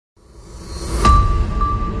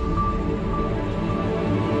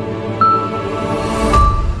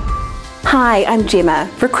Hi, I'm Gemma,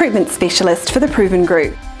 recruitment specialist for the Proven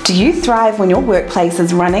Group. Do you thrive when your workplace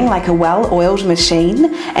is running like a well-oiled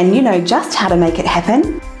machine and you know just how to make it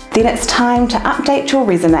happen? Then it's time to update your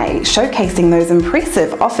resume, showcasing those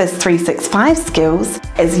impressive Office 365 skills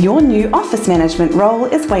as your new office management role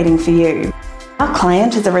is waiting for you. Our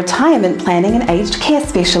client is a retirement planning and aged care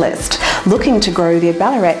specialist looking to grow their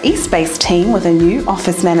Ballarat East-based team with a new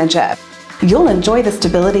office manager. You'll enjoy the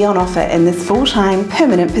stability on offer in this full-time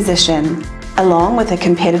permanent position, along with a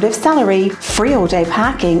competitive salary, free all-day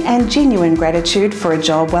parking and genuine gratitude for a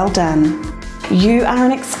job well done. You are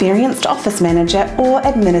an experienced office manager or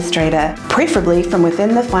administrator, preferably from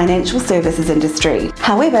within the financial services industry.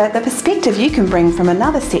 However, the perspective you can bring from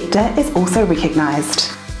another sector is also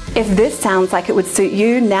recognised. If this sounds like it would suit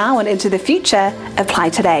you now and into the future, apply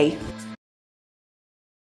today.